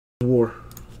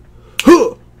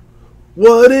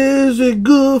What is it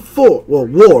good for? Well,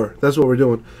 war. That's what we're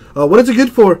doing. What is it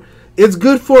good for? It's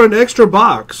good for an extra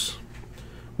box.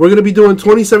 We're going to be doing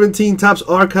 2017 Topps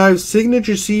Archives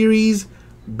Signature Series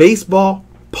Baseball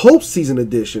Postseason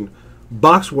Edition.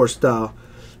 Box War style.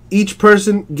 Each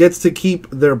person gets to keep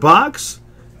their box,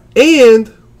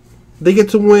 and they get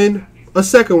to win a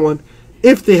second one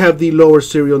if they have the lower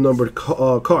serial numbered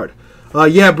card.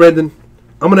 Yeah, Brendan,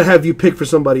 I'm going to have you pick for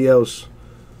somebody else.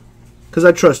 Because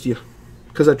I trust you.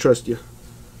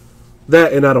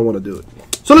 That, and I don't want to do it.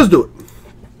 So let's do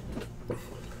it.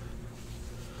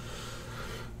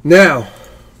 Now,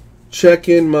 check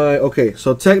in my... Okay,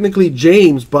 so technically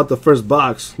James bought the first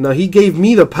box. Now, he gave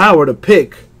me the power to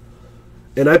pick.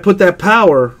 And I put that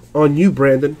power on you,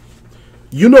 Brandon.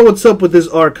 You know what's up with this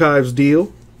Archives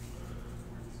deal.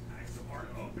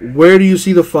 Where do you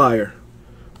see the fire?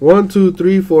 1, 2,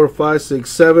 3, 4, 5, 6,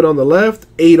 7 on the left,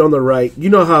 8 on the right. You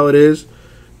know how it is.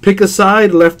 Pick a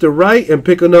side, left or right, and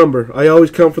pick a number. I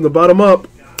always come from the bottom up.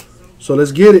 So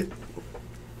let's get it.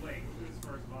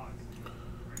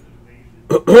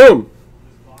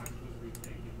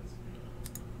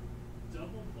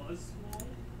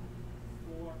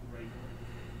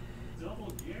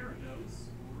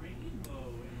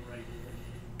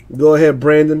 Go ahead,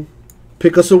 Brandon.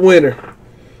 Pick us a winner.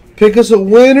 Pick us a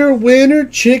winner, winner,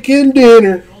 chicken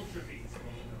dinner.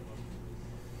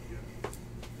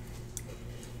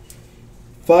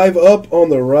 5 up on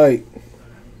the right.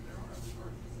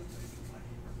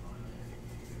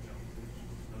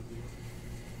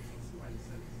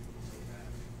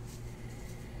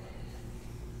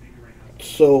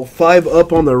 So 5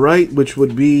 up on the right, which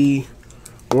would be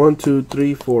 1, 2,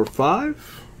 3, 4,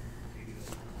 5.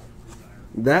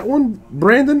 That one,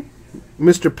 Brandon,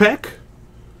 Mr. Peck.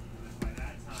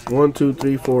 1, 2,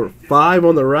 3, 4, 5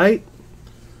 on the right.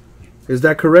 Is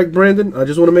that correct, Brandon? I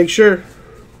just want to make sure.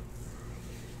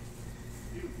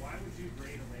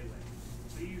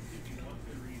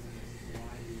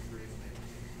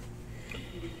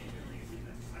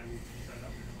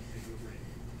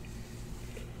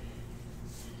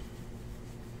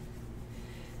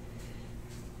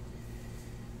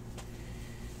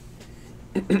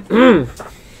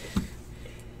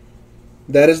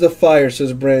 That is the fire,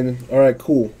 says Brandon. All right,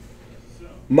 cool.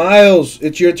 Miles,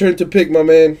 it's your turn to pick, my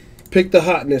man. Pick the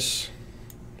hotness.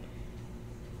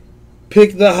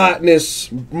 Pick the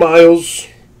hotness, Miles.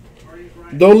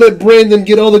 Don't let Brandon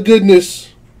get all the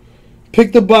goodness.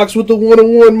 Pick the box with the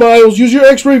 101, Miles. Use your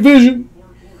X-ray vision.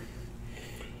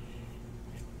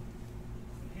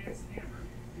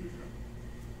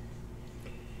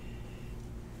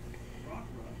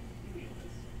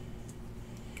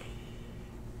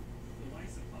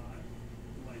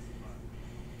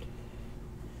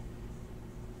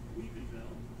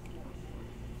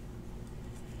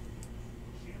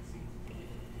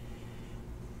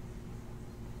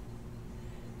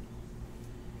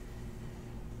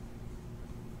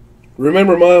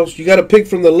 Remember, Miles, you got to pick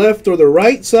from the left or the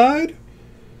right side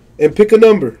and pick a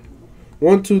number.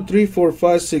 1, 2, 3, 4,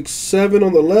 5, 6, 7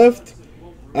 on the left.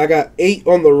 I got 8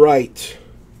 on the right.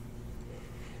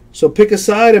 So pick a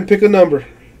side and pick a number,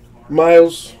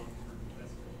 Miles.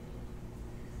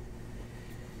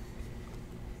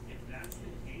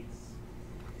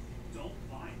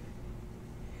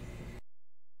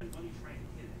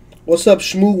 What's up,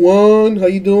 Shmoo1? How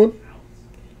you doing?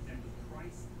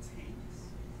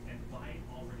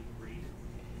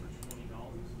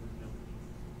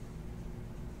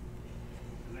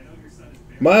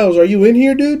 Miles, are you in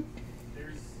here, dude?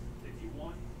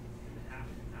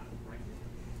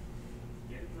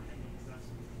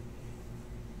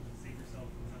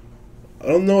 I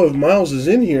don't know if Miles is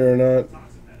in here or not.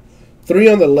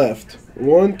 3 on the left.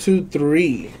 1, 2,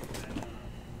 3.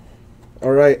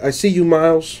 All right, I see you,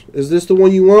 Miles. Is this the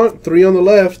one you want? 3 on the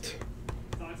left.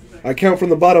 I count from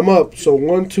the bottom up. So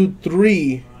 1, 2,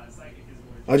 3.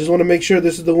 I just want to make sure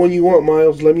this is the one you want,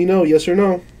 Miles. Let me know, yes or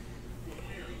no.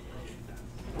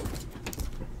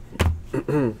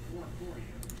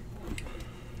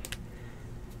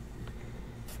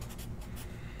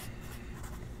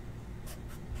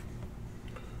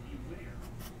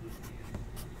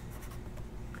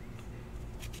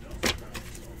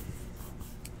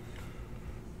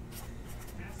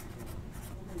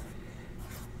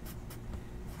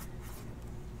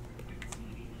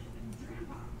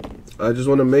 I just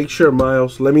want to make sure,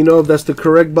 Miles. Let me know if that's the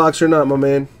correct box or not, my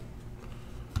man.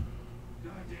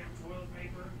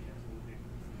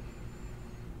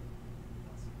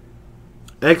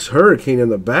 Ex-Hurricane in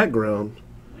the background.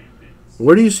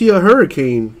 Where do you see a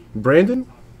hurricane,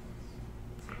 Brandon?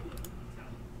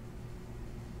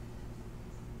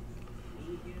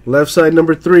 Left side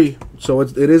number 3. So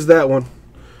it is that one.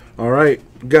 All right.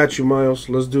 Got you, Miles.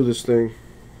 Let's do this thing.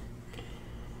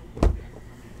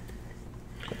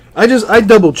 I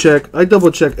double check. I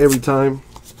double check every time.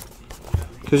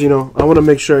 Because, you know, I want to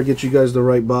make sure I get you guys the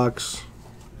right box.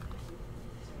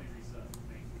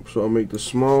 So I'll make this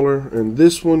smaller. And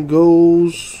this one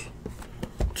goes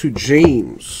to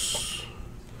James.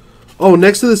 Oh,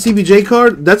 next to the CBJ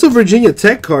card? That's a Virginia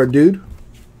Tech card, dude.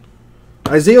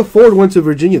 Isaiah Ford went to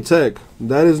Virginia Tech.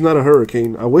 That is not a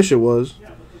Hurricane. I wish it was.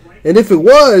 And if it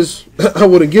was, I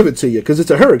wouldn't give it to you because it's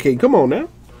a Hurricane. Come on now.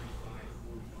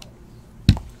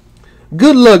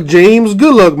 Good luck, James.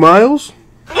 Good luck, Miles.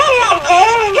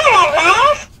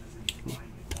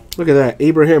 Look at that.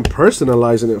 Abraham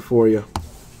personalizing it for you.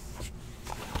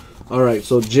 All right,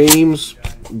 so James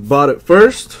bought it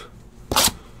first.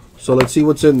 So let's see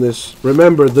what's in this.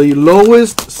 Remember, the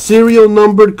lowest serial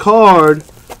numbered card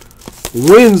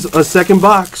wins a second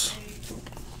box.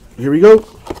 Here we go.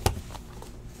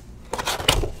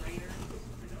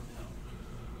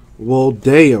 Well,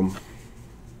 damn.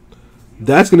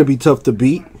 That's going to be tough to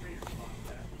beat.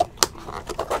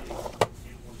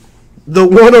 The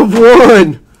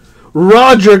 1/1.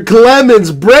 Roger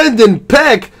Clemens, Brendan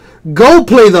Peck. Go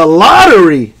play the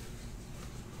lottery.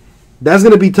 That's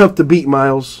going to be tough to beat,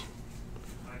 Miles.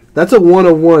 That's a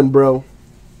 1/1, bro.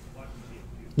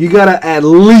 You got to at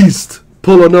least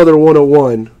pull another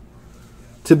 1/1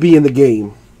 to be in the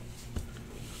game.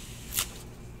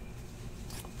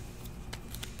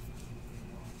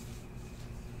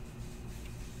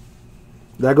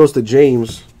 That goes to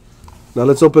James. Now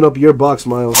let's open up your box,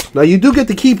 Miles. Now you do get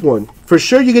to keep one. For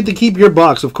sure you get to keep your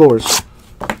box, of course.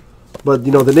 But,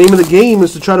 you know, the name of the game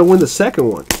is to try to win the second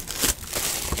one.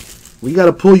 We got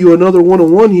to pull you another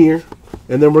 1/1 here.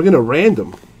 And then we're going to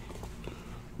random.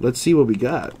 Let's see what we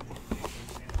got.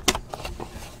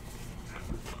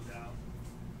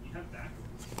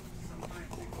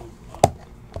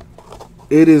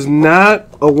 It is not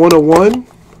a 1/1.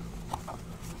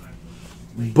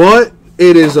 But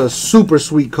it is a super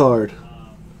sweet card.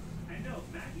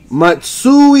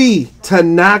 Matsui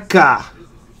Tanaka.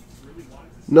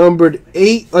 Numbered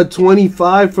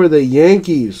 8/25 for the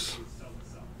Yankees.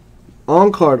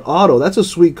 On-card auto. That's a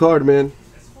sweet card, man.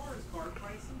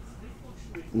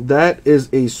 That is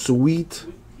a sweet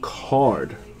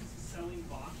card.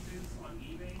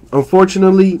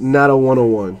 Unfortunately, not a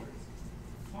 1/1.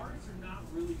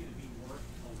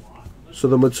 So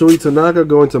the Matsui Tanaka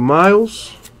going to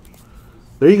Miles.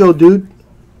 There you go, dude.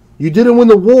 You didn't win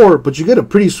the war, but you get a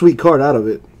pretty sweet card out of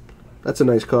it. That's a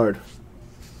nice card.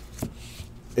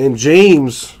 And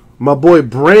James, my boy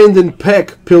Brandon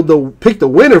Peck, picked the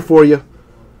winner for you.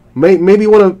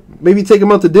 Maybe take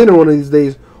him out to dinner one of these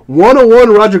days.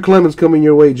 1/1 Roger Clemens coming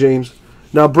your way, James.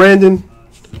 Now, Brandon,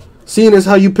 seeing as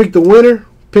how you picked the winner,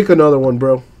 pick another one,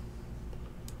 bro.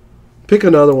 Pick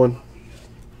another one.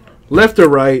 Left or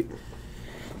right?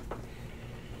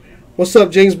 What's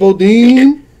up, James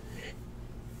Bodine?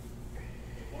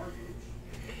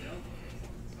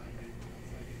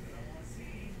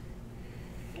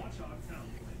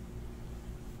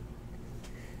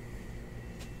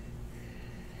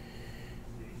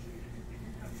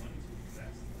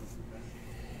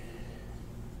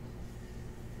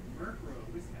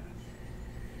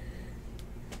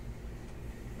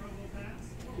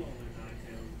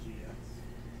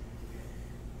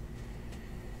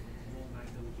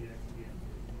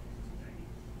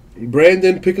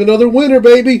 Brandon, pick another winner,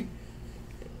 baby.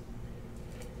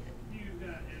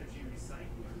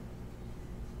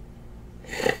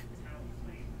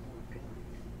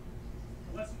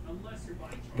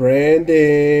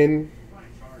 Brandon.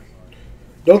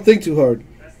 Don't think too hard.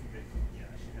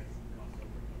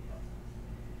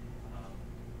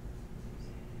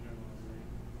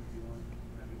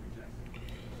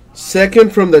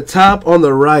 Second from the top on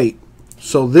the right.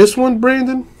 So this one,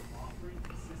 Brandon?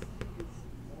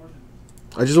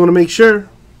 I just want to make sure.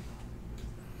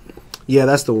 Yeah,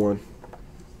 that's the one.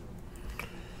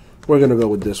 We're going to go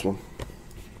with this one.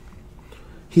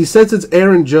 He says it's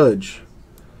Aaron Judge.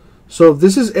 So if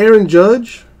this is Aaron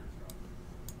Judge,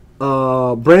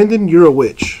 Brandon, you're a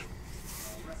witch.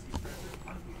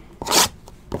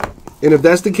 And if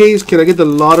that's the case, can I get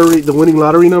the winning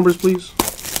lottery numbers, please?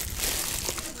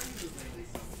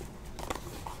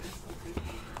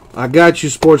 I got you,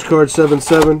 Sports Card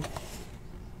 77.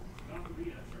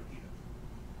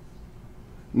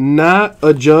 Not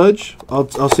a Judge,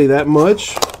 I'll say that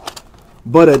much,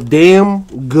 but a damn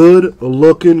good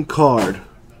looking card.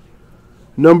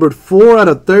 Numbered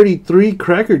 4/33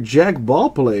 Cracker Jack ball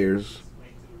players.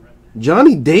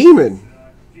 Johnny Damon.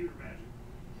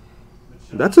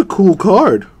 That's a cool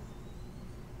card.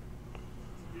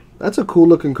 That's a cool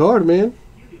looking card, man.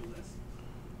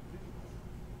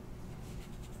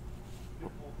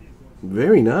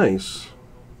 Very nice.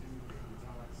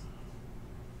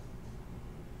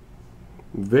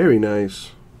 Very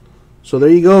nice. So there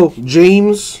you go,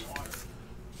 James.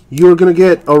 You're going to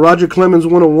get a Roger Clemens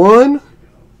 101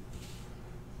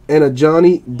 and a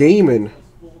Johnny Damon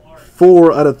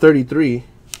 4 out of 33.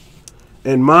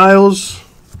 And Miles,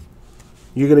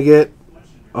 you're going to get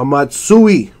a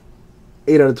Matsui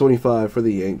 8 out of 25 for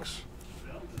the Yanks.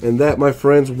 And that, my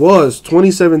friends, was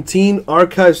 2017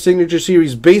 Archive Signature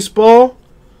Series Baseball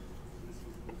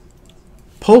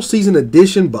Postseason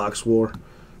Edition Box War.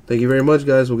 Thank you very much,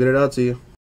 guys. We'll get it out to you.